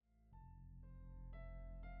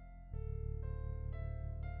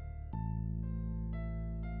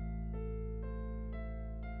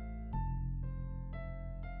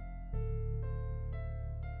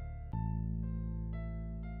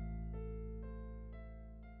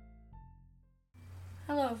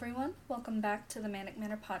Hello everyone, welcome back to the Manic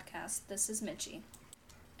Manor podcast. This is Mitchie.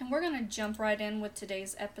 And we're going to jump right in with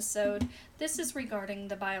today's episode. This is regarding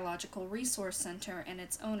the Biological Resource Center and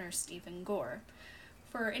its owner, Stephen Gore.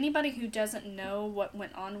 For anybody who doesn't know what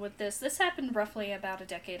went on with this happened roughly about a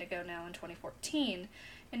decade ago now in 2014,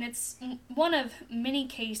 and it's one of many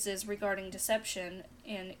cases regarding deception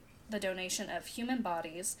in the donation of human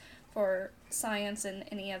bodies for science and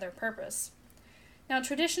any other purpose. Now,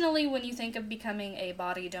 traditionally, when you think of becoming a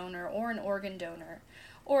body donor or an organ donor,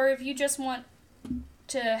 or if you just want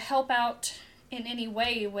to help out in any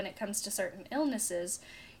way when it comes to certain illnesses,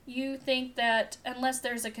 you think that unless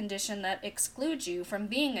there's a condition that excludes you from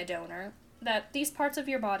being a donor, that these parts of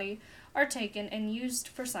your body are taken and used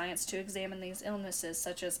for science to examine these illnesses,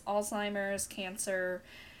 such as Alzheimer's, cancer,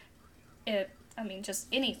 just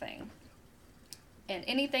anything. And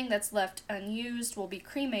anything that's left unused will be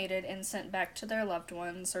cremated and sent back to their loved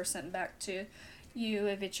ones or sent back to you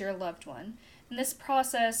if it's your loved one. And this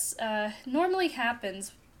process normally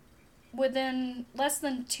happens within less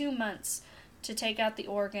than 2 months to take out the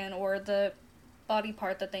organ or the body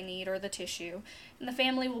part that they need or the tissue. And the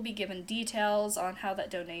family will be given details on how that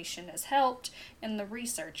donation has helped and the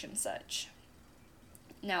research and such.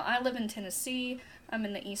 Now, I live in Tennessee. I'm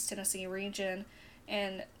in the East Tennessee region.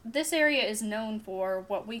 And this area is known for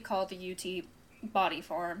what we call the UT Body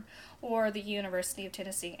Farm, or the University of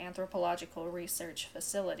Tennessee Anthropological Research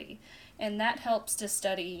Facility. And that helps to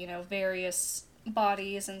study, various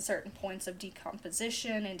bodies and certain points of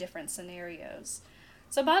decomposition in different scenarios.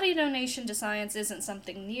 So body donation to science isn't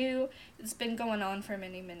something new. It's been going on for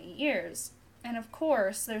many, many years. And of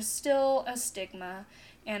course, there's still a stigma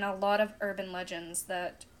and a lot of urban legends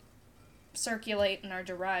that circulate and are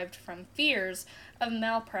derived from fears of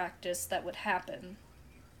malpractice that would happen.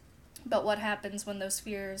 But what happens when those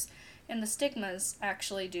fears and the stigmas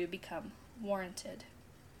actually do become warranted?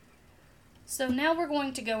 So now we're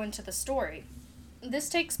going to go into the story. This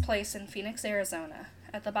takes place in Phoenix, Arizona,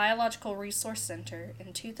 at the Biological Resource Center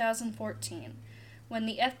in 2014, when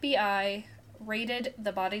the FBI raided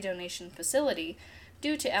the body donation facility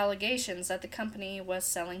due to allegations that the company was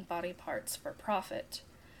selling body parts for profit.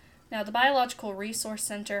 Now, the Biological Resource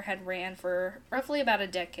Center had ran for roughly about a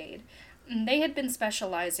decade, and they had been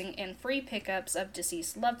specializing in free pickups of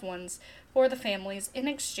deceased loved ones for the families in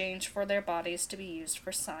exchange for their bodies to be used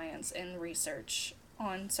for science and research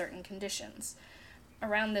on certain conditions.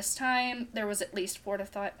 Around this time, there was at least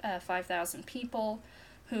 4,000 to 5,000 people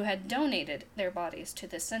who had donated their bodies to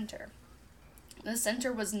this center. The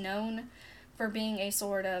center was known for being a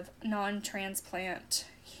sort of non-transplant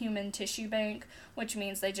human tissue bank, which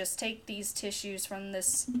means they just take these tissues from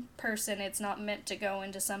this person. It's not meant to go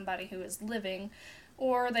into somebody who is living,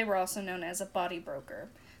 or they were also known as a body broker.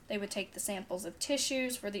 They would take the samples of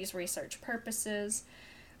tissues for these research purposes.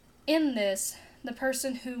 In this, the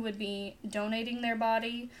person who would be donating their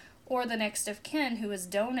body, or the next of kin who was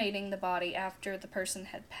donating the body after the person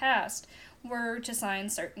had passed, were to sign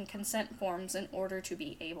certain consent forms in order to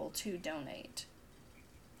be able to donate.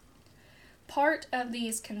 Part of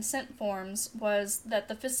these consent forms was that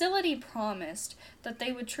the facility promised that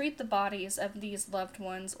they would treat the bodies of these loved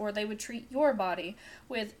ones, or they would treat your body,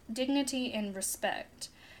 with dignity and respect.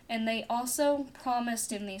 And they also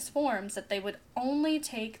promised in these forms that they would only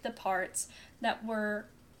take the parts that were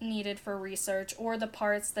needed for research, or the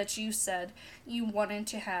parts that you said you wanted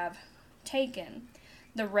to have taken.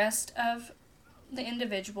 The rest of the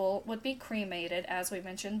individual would be cremated, as we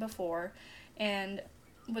mentioned before, and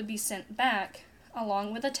would be sent back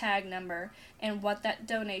along with a tag number and what that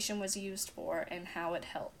donation was used for and how it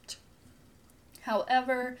helped.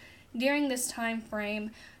 However, during this time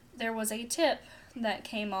frame, there was a tip that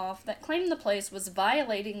came off that claimed the place was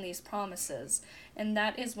violating these promises, and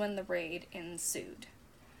that is when the raid ensued.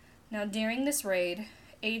 Now, during this raid,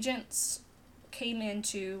 agents came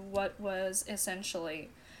into what was essentially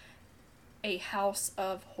a house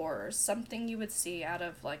of horrors, something you would see out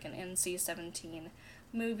of like an NC-17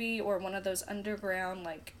 movie or one of those underground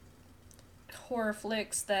horror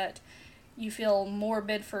flicks that you feel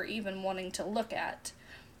morbid for even wanting to look at.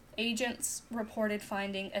 Agents reported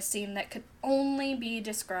finding a scene that could only be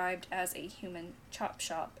described as a human chop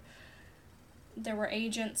shop. There were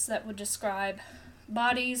agents that would describe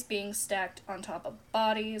bodies being stacked on top of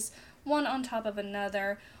bodies, one on top of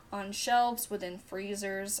another, on shelves within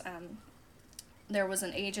freezers. There was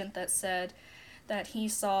an agent that said that he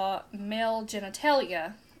saw male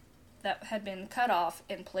genitalia that had been cut off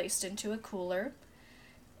and placed into a cooler.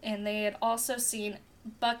 And they had also seen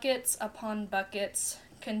buckets upon buckets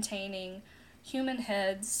containing human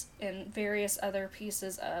heads and various other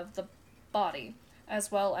pieces of the body.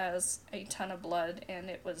 as well as a ton of blood, and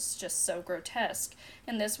it was just so grotesque.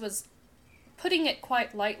 And this was putting it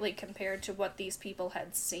quite lightly compared to what these people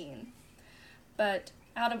had seen. But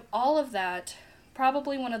out of all of that,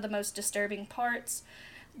 probably one of the most disturbing parts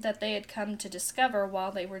that they had come to discover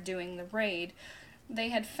while they were doing the raid, they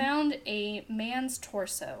had found a man's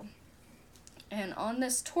torso. And on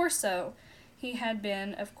this torso, he had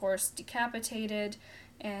been, of course, decapitated,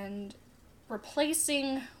 and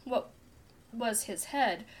replacing what was his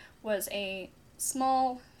head was a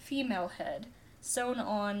small female head sewn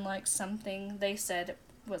on like something they said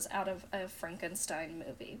was out of a Frankenstein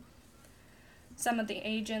movie. Some of the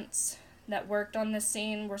agents that worked on this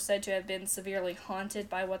scene were said to have been severely haunted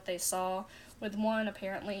by what they saw, with one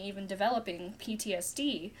apparently even developing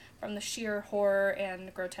PTSD from the sheer horror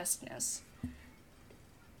and grotesqueness.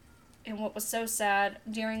 And what was so sad,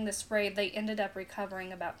 during this raid they ended up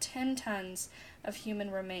recovering about 10 tons of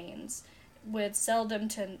human remains, with seldom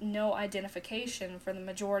to no identification for the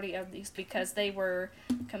majority of these, because they were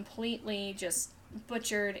completely just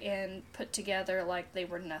butchered and put together like they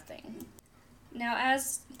were nothing. Now,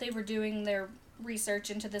 as they were doing their research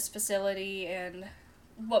into this facility and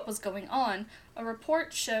what was going on, a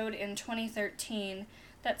report showed in 2013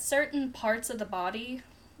 that certain parts of the body,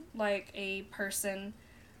 like a person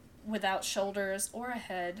without shoulders or a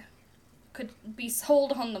head, could be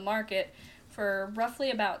sold on the market for roughly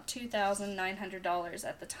about $2,900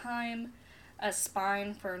 at the time, a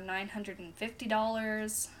spine for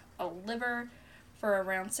 $950, a liver for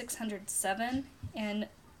around $607, and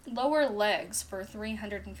lower legs for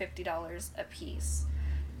 $350 a piece.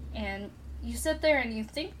 And you sit there and you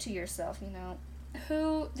think to yourself,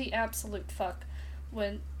 who the absolute fuck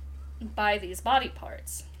would buy these body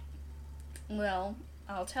parts? Well,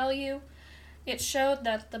 I'll tell you, it showed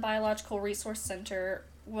that the Biological Resource Center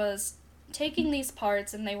was taking these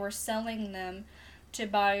parts and they were selling them to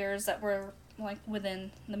buyers that were like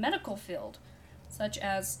within the medical field, such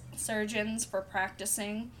as surgeons for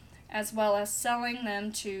practicing, as well as selling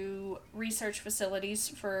them to research facilities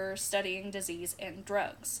for studying disease and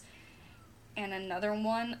drugs. And another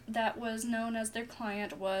one that was known as their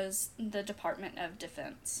client was the Department of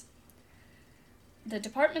Defense. The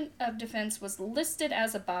Department of Defense was listed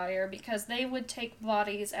as a buyer because they would take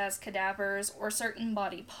bodies as cadavers or certain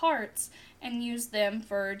body parts and use them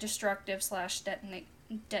for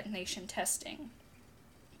destructive/detonation testing.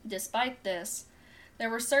 Despite this,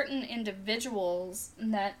 there were certain individuals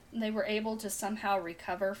that they were able to somehow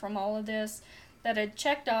recover from all of this that had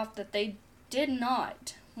checked off that they did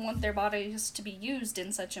not want their bodies to be used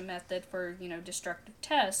in such a method for, destructive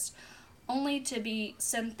tests, only to be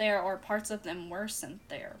sent there, or parts of them were sent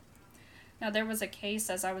there. Now, there was a case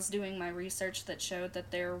as I was doing my research that showed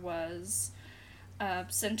that there was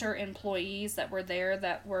center employees that were there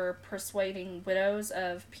that were persuading widows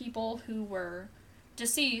of people who were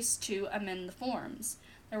deceased to amend the forms.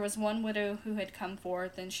 There was one widow who had come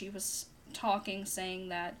forth and she was talking, saying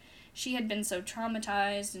that she had been so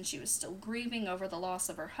traumatized and she was still grieving over the loss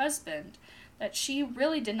of her husband that she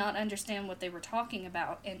really did not understand what they were talking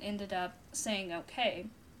about and ended up saying okay.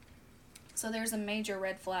 So there's a major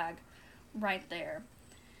red flag right there.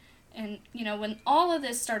 And, when all of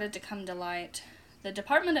this started to come to light, the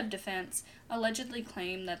Department of Defense allegedly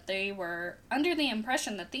claimed that they were under the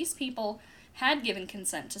impression that these people had given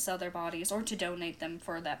consent to sell their bodies or to donate them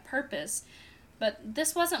for that purpose, but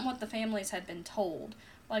this wasn't what the families had been told.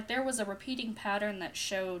 Like, there was a repeating pattern that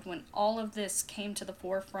showed when all of this came to the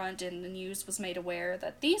forefront and the news was made aware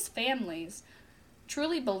that these families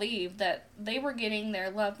truly believed that they were getting their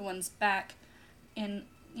loved ones back in,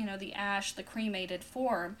 the ash, the cremated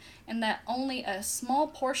form, and that only a small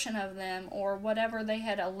portion of them, or whatever they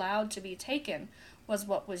had allowed to be taken, was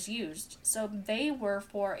what was used. So they were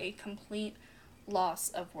for a complete loss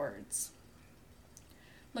of words.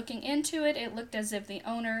 Looking into it, it looked as if the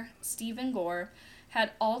owner, Stephen Gore,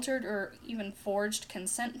 had altered or even forged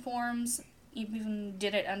consent forms, even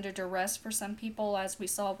did it under duress for some people, as we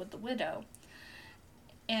saw with the widow.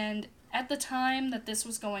 And at the time that this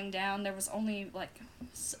was going down, there was only,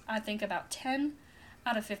 I think about 10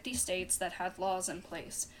 out of 50 states that had laws in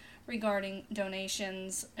place regarding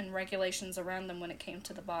donations and regulations around them when it came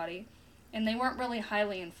to the body. And they weren't really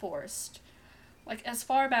highly enforced. Like, as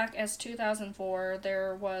far back as 2004,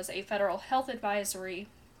 there was a federal health advisory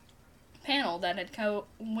panel that had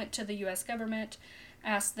went to the U.S. government,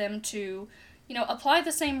 asked them to, apply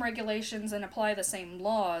the same regulations and apply the same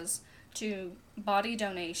laws to body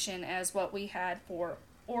donation as what we had for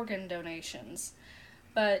organ donations.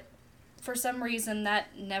 But for some reason,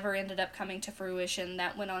 that never ended up coming to fruition.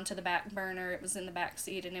 That went on to the back burner. It was in the back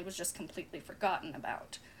seat, and it was just completely forgotten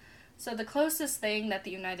about. So the closest thing that the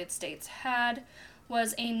United States had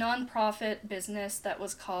was a nonprofit business that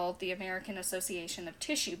was called the American Association of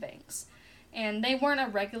Tissue Banks. And they weren't a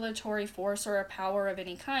regulatory force or a power of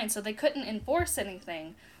any kind, so they couldn't enforce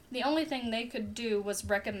anything. The only thing they could do was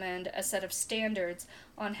recommend a set of standards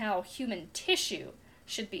on how human tissue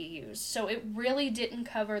should be used. So it really didn't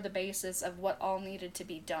cover the basis of what all needed to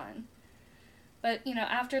be done. But,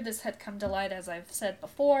 after this had come to light, as I've said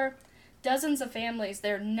before, dozens of families,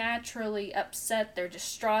 they're naturally upset, they're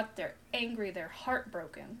distraught, they're angry, they're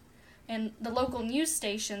heartbroken. And the local news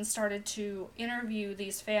stations started to interview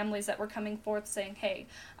these families that were coming forth saying, hey,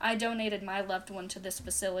 I donated my loved one to this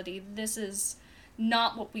facility. This is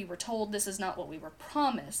not what we were told. This is not what we were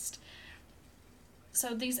promised.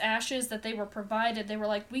 So these ashes that they were provided, they were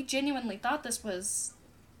like, we genuinely thought this was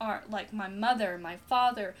my mother, my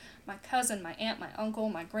father, my cousin, my aunt, my uncle,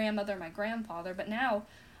 my grandmother, my grandfather. But now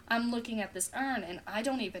I'm looking at this urn and I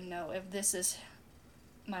don't even know if this is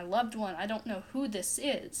my loved one. I don't know who this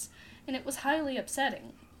is. And it was highly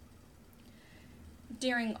upsetting.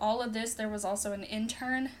 During all of this, there was also an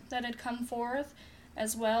intern that had come forth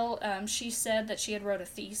as well. She said that she had wrote a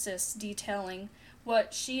thesis detailing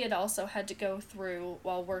what she had also had to go through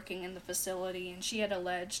while working in the facility, and she had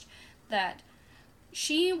alleged that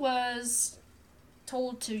she was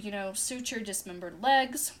told to, suture dismembered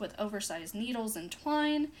legs with oversized needles and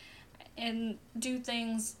twine, and do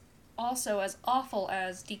things also as awful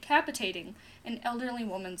as decapitating an elderly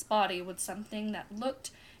woman's body with something that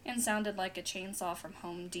looked and sounded like a chainsaw from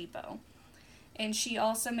Home Depot. And she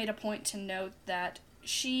also made a point to note that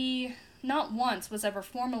she not once was ever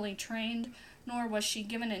formally trained, nor was she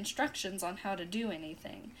given instructions on how to do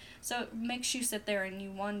anything. So it makes you sit there and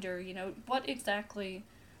you wonder, what exactly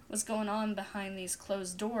was going on behind these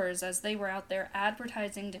closed doors as they were out there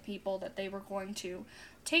advertising to people that they were going to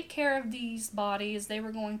take care of these bodies, they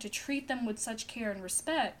were going to treat them with such care and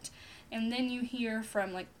respect. And then you hear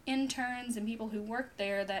from interns and people who worked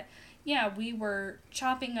there that, yeah, we were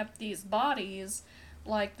chopping up these bodies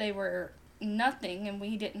like they were nothing and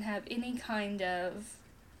we didn't have any kind of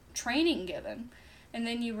training given. And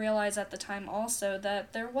then you realize at the time also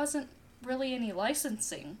that there wasn't really any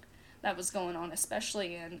licensing that was going on,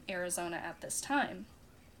 especially in Arizona at this time.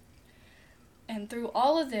 And through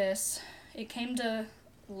all of this, it came to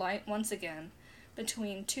light once again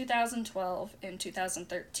between 2012 and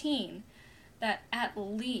 2013 that at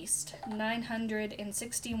least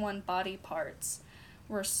 961 body parts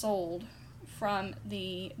were sold from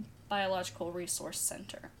the Biological Resource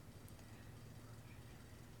Center.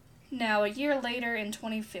 Now, a year later in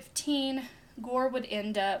 2015, Gore would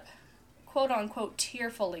end up, quote-unquote,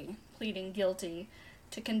 tearfully pleading guilty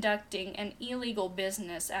to conducting an illegal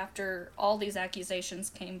business after all these accusations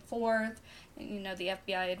came forth. And, the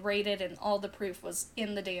FBI had raided and all the proof was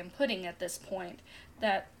in the damn pudding at this point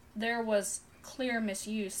that there was clear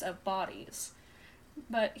misuse of bodies.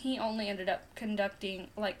 But he only ended up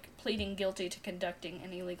pleading guilty to conducting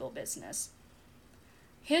an illegal business.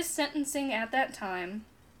 His sentencing at that time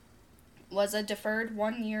was a deferred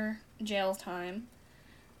 1-year jail time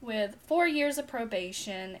with 4 years of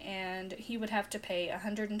probation, and he would have to pay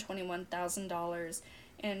 $121,000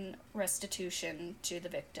 in restitution to the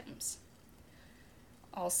victims.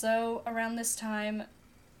 Also, around this time,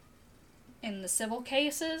 in the civil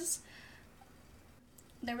cases,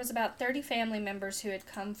 there was about 30 family members who had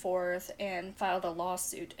come forth and filed a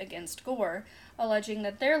lawsuit against Gore, alleging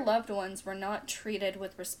that their loved ones were not treated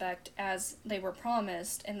with respect as they were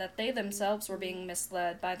promised, and that they themselves were being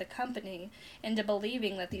misled by the company into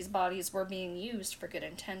believing that these bodies were being used for good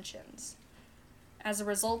intentions. As a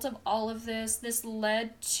result of all of this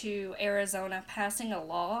led to Arizona passing a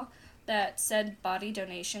law that said body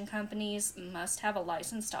donation companies must have a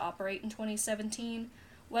license to operate in 2017.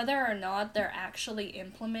 Whether or not they're actually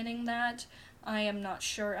implementing that, I am not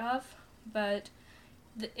sure of, but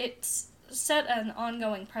it's set an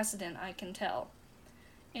ongoing precedent, I can tell.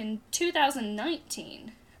 In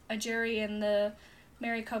 2019, a jury in the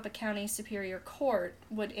Maricopa County Superior Court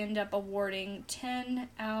would end up awarding 10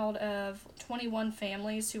 out of 21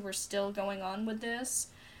 families who were still going on with this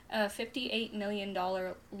a $58 million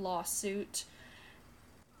lawsuit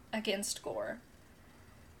against Gore.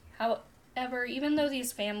 However, even though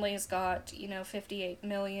these families got, $58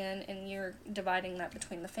 million, and you're dividing that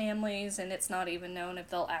between the families, and it's not even known if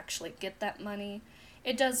they'll actually get that money,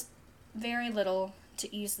 it does very little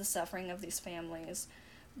to ease the suffering of these families.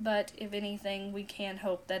 But if anything, we can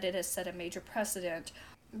hope that it has set a major precedent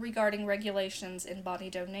regarding regulations in body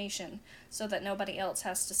donation, so that nobody else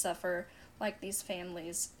has to suffer like these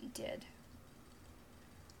families did.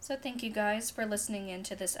 So thank you guys for listening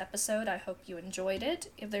into this episode. I hope you enjoyed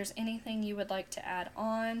it. If there's anything you would like to add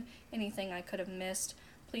on, anything I could have missed,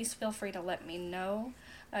 please feel free to let me know.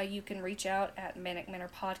 You can reach out at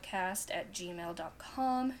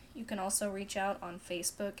manicmanorpodcast@gmail.com. You can also reach out on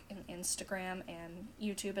Facebook and Instagram and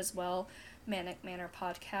YouTube as well, Manic Manor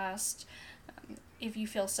Podcast. If you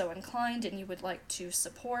feel so inclined and you would like to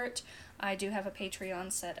support, I do have a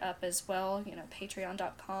Patreon set up as well,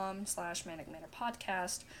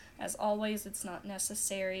 patreon.com/manicmanorpodcast. As always, it's not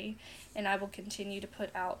necessary, and I will continue to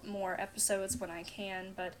put out more episodes when I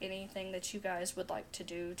can, but anything that you guys would like to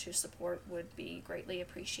do to support would be greatly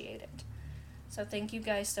appreciated. So thank you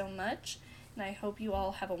guys so much, and I hope you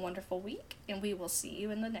all have a wonderful week, and we will see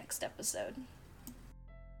you in the next episode.